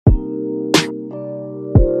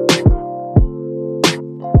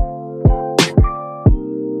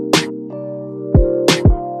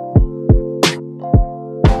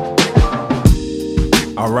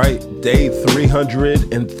Day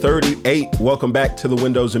 338. Welcome back to the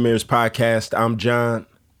Windows and Mirrors podcast. I'm John.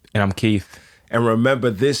 And I'm Keith. And remember,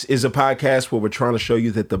 this is a podcast where we're trying to show you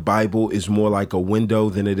that the Bible is more like a window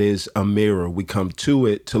than it is a mirror. We come to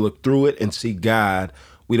it to look through it and see God.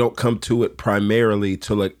 We don't come to it primarily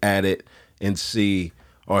to look at it and see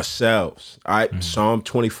ourselves. All right, Psalm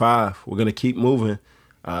 25. We're going to keep moving.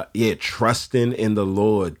 Trusting in the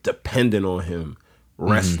Lord, depending on him,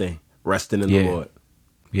 resting in the Lord.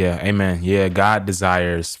 Yeah, amen. Yeah, God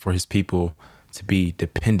desires for his people to be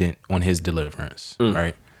dependent on his deliverance,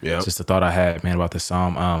 right? Yeah. It's just a thought I had, man, about this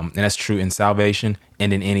psalm. And that's true in salvation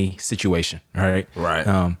and in any situation, right?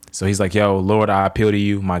 Right. So he's like, yo, Lord, I appeal to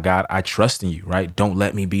you. My God, I trust in you, right? Don't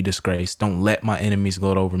let me be disgraced. Don't let my enemies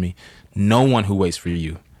gloat over me. No one who waits for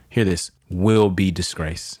you, hear this, will be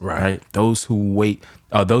disgraced, right? Those who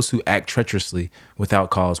act treacherously without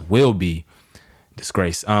cause will be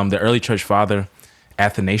disgraced. The early church father,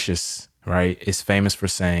 Athanasius, right, is famous for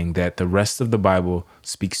saying that the rest of the Bible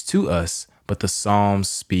speaks to us, but the Psalms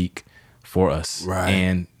speak for us. Right.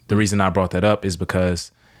 And the reason I brought that up is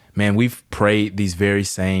because, man, we've prayed these very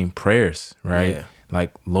same prayers, right? Yeah.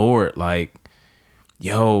 Like, Lord, like,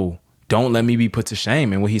 yo, don't let me be put to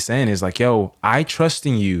shame. And what he's saying is like, yo, I trust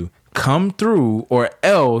in you. Come through, or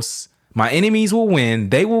else my enemies will win.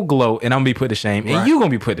 They will gloat, and I'm gonna be put to shame, and you're gonna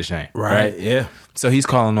be put to shame. Right? Yeah. So he's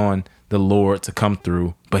calling on the Lord to come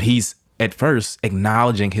through, but he's at first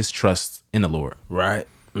acknowledging his trust in the Lord. Right.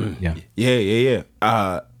 Yeah.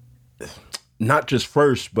 Not just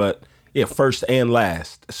first, but first and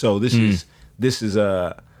last. So this is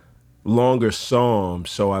a longer psalm.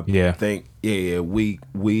 So I think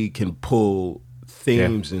we can pull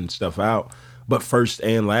themes and stuff out. But first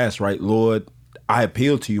and last, right? Lord, I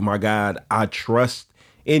appeal to you, my God. I trust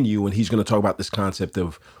in you. And he's going to talk about this concept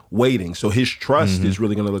of waiting. So his trust is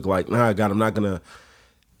really going to look like, nah, God, I'm not going to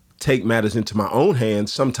take matters into my own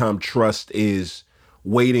hands. Sometimes trust is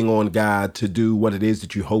waiting on God to do what it is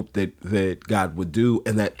that you hope that God would do.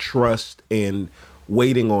 And that trust and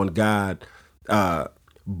waiting on God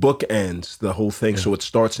bookends the whole thing. Yeah. So it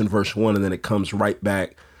starts in verse 1 and then it comes right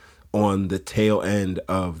back on the tail end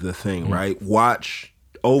of the thing, right? Watch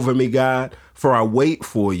over me, God, for I wait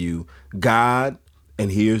for you, God. And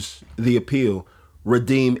here's the appeal: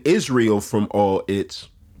 redeem Israel from all its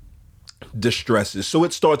distresses. So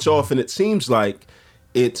it starts off and it seems like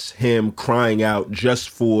it's him crying out just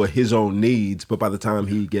for his own needs. But by the time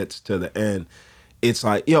he gets to the end, it's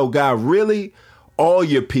like, yo, God, really? All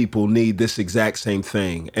your people need this exact same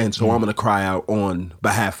thing. And so I'm going to cry out on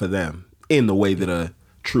behalf of them in the way that a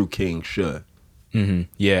true king should.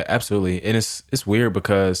 Yeah, absolutely. And it's weird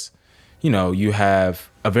because, you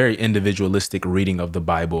have a very individualistic reading of the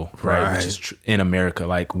Bible, right? Which is in America.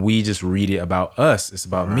 Like, we just read it about us. It's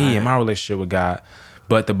about me and my relationship with God.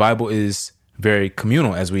 But the Bible is very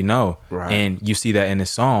communal, as we know. Right. And you see that in the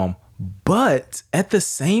Psalm. But at the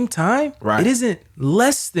same time, it isn't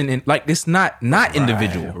less than, it's not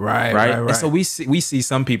individual. Right. And so we see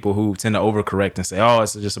some people who tend to overcorrect and say, oh,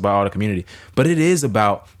 it's just about all the community. But it is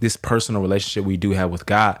about this personal relationship we do have with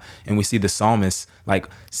God. And we see the psalmist like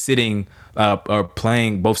sitting or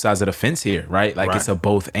playing both sides of the fence here, right? Like it's a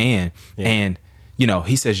both and. Yeah. And,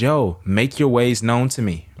 he says, yo, make your ways known to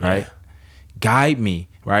me, right? Yeah. Guide me,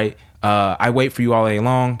 right? I wait for you all day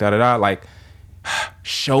long, like,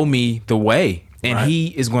 show me the way. And he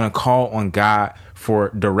is going to call on God for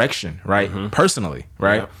direction, right? Personally,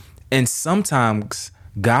 right? Yeah. And sometimes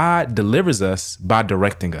God delivers us by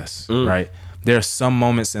directing us, right? There are some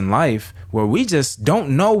moments in life where we just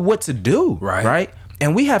don't know what to do, right?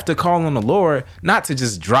 And we have to call on the Lord, not to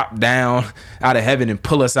just drop down out of heaven and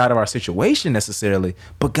pull us out of our situation necessarily,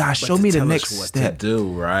 but God, show me the next step. To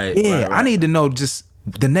do, right? Yeah, I need to know just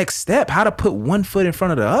the next step, how to put one foot in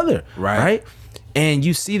front of the other, right? And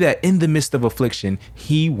you see that in the midst of affliction,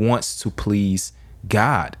 he wants to please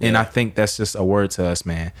God. And I think that's just a word to us,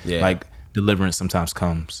 man. Yeah. Like, deliverance sometimes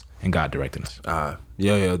comes in God directing us.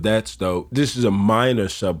 That's dope. This is a minor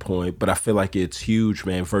subpoint, but I feel like it's huge,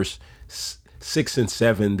 man. Verse 6 and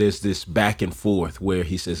 7, there's this back and forth where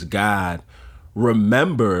he says, God,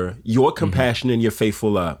 remember your compassion and your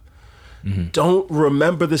faithful love. Don't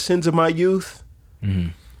remember the sins of my youth,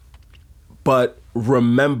 but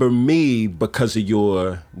remember me because of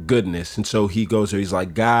your goodness. And so he goes there, he's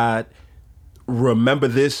like, God, remember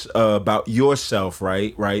this about yourself,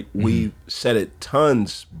 right? We said it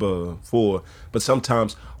tons before, but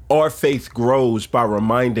sometimes our faith grows by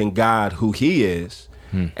reminding God who he is.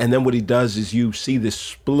 And then what he does is you see this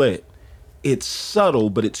split. It's subtle,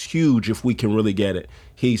 but it's huge if we can really get it.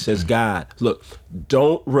 He says, God, look,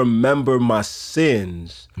 don't remember my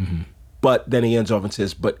sins, But then he ends off and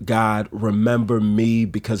says, but God, remember me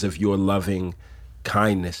because of your loving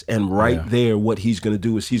kindness. And right there, what he's going to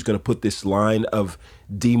do is he's going to put this line of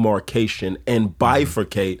demarcation and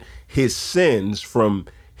bifurcate his sins from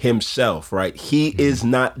himself, right? He is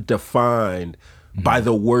not defined by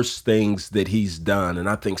the worst things that he's done. And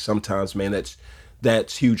I think sometimes, man,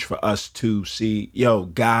 that's huge for us to see,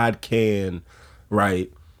 God can,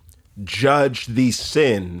 right, judge the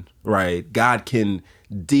sin, right? God can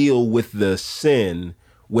deal with the sin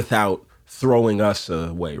without throwing us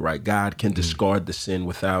away, right? God can discard the sin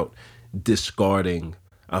without discarding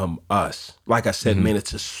us. Like I said, man,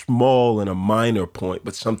 it's a small and a minor point,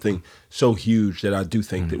 but something so huge that I do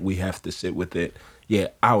think that we have to sit with it. Yeah,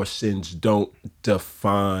 our sins don't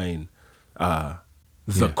define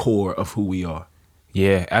the core of who we are.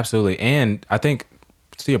 Yeah, absolutely. And I think,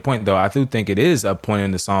 to your point, though, I do think it is a point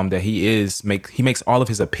in the Psalm that he makes all of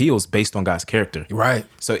his appeals based on God's character. Right.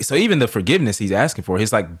 So even the forgiveness he's asking for,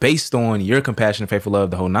 he's like based on your compassion, faithful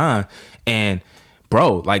love, the whole nine. And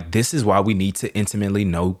bro, like this is why we need to intimately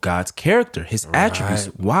know God's character, his attributes.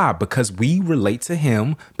 Why? Because we relate to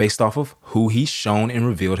him based off of who he's shown and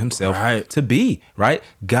revealed himself to be, right?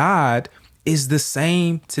 God is the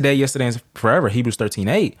same today, yesterday, and forever. Hebrews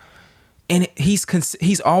 13:8. And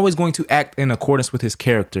he's always going to act in accordance with his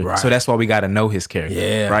character. Right. So that's why we got to know his character.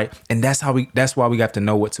 Yeah. Right. And that's why we got to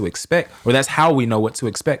know what to expect, or that's how we know what to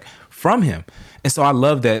expect from him. And so I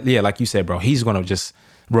love that. Yeah. Like you said, bro, he's going to just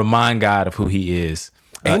remind God of who he is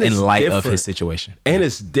in light of his situation. And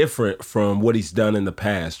it's different from what he's done in the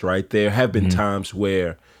past, right? There have been times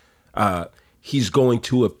where he's going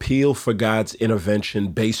to appeal for God's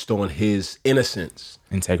intervention based on his innocence.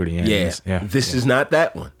 Integrity. This is not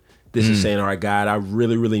that one. This is saying, all right, God, I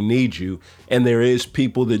really, really need you. And there is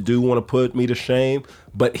people that do want to put me to shame,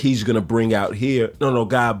 but he's going to bring out here, no,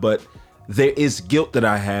 God, but there is guilt that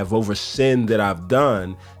I have over sin that I've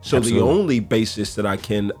done. So the only basis that I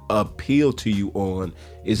can appeal to you on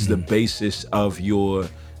is the basis of your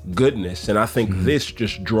goodness. And I think this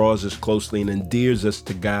just draws us closely and endears us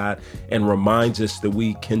to God and reminds us that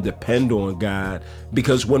we can depend on God.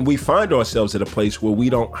 Because when we find ourselves at a place where we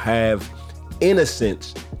don't have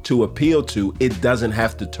innocence to appeal to, it doesn't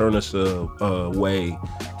have to turn us away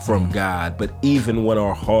from God. But even when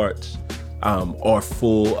our hearts are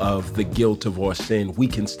full of the guilt of our sin, we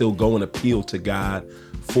can still go and appeal to God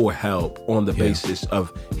for help on the basis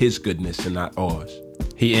of his goodness and not ours.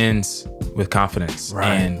 He ends with confidence.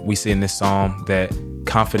 Right. And we see in this psalm that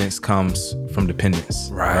confidence comes from dependence.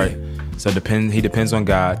 Right? So he depends on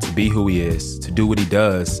God to be who he is, to do what he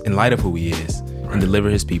does in light of who he is, and deliver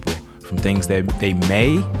his people from things that they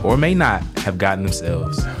may or may not have gotten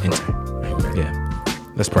themselves into. Yeah.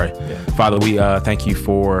 Let's pray. Father, we thank you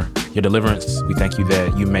for your deliverance. We thank you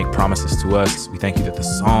that you make promises to us. We thank you that the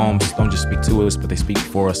Psalms don't just speak to us, but they speak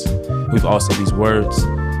for us. We've all said these words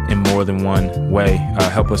in more than one way.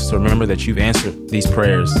 Help us to remember that you've answered these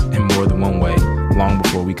prayers in more than one way long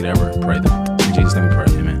before we could ever pray them. In Jesus' name we pray.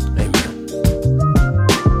 Amen.